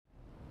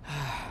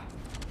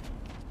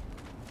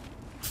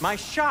My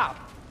shop!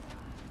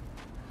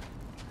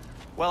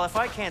 Well, if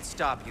I can't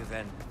stop you,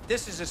 then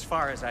this is as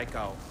far as I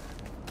go.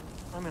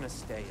 I'm gonna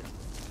stay and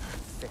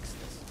fix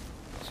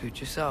this. Suit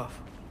yourself.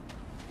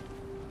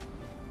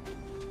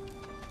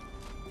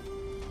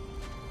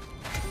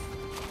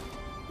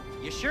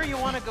 You sure you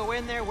want to go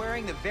in there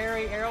wearing the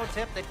very arrow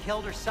tip that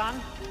killed her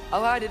son?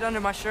 I'll hide it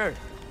under my shirt.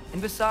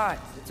 And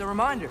besides, it's a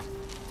reminder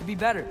to be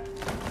better.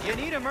 You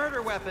need a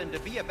murder weapon to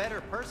be a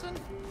better person?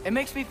 It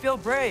makes me feel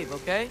brave,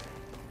 okay?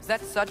 Is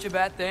that such a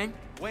bad thing?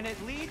 When it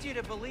leads you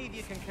to believe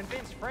you can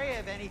convince Freya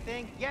of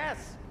anything,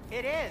 yes,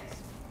 it is.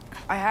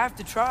 I have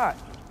to try.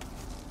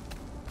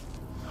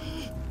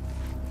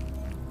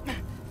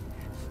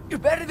 You're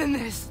better than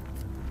this!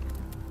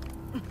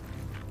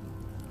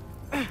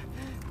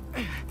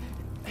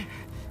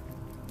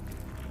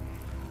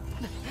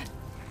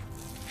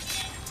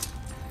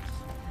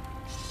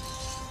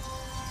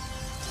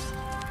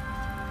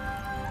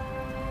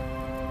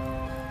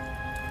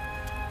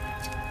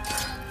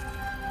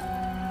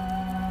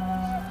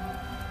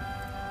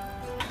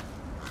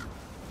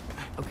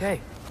 Okay,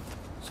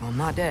 so I'm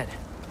not dead.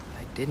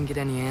 I didn't get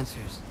any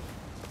answers.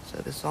 So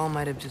this all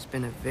might have just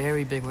been a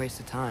very big waste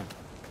of time.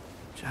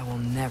 Which I will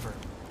never,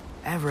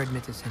 ever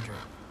admit to Sindri.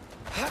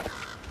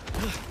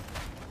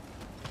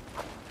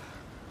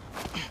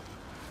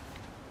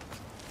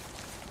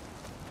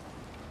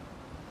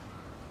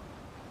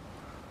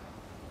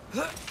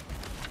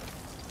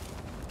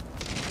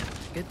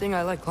 Good thing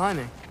I like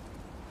climbing.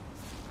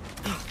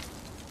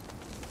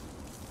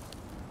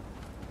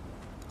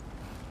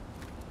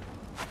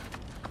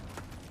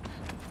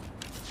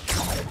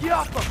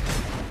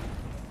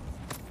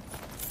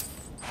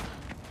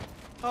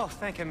 Oh,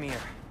 thank Amir.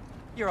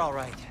 You're all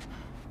right.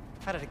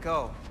 How did it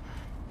go?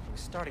 I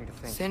was starting to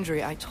think...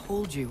 Sindri, I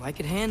told you I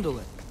could handle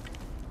it.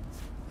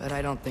 But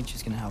I don't think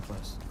she's gonna help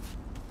us.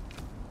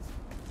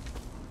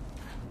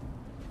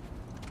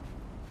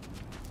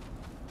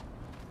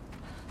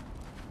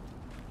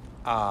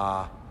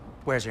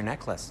 Where's your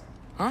necklace?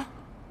 Huh?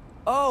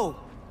 Oh!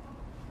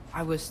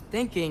 I was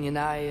thinking and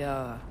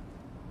I,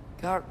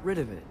 got rid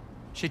of it.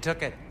 She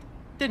took it,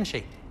 didn't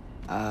she?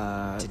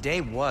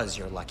 Today was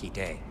your lucky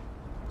day.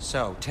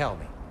 So, tell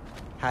me,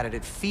 how did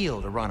it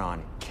feel to run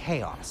on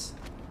chaos?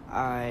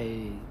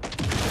 I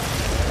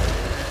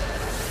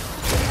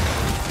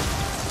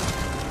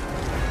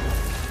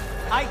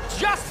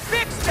just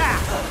fixed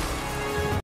that!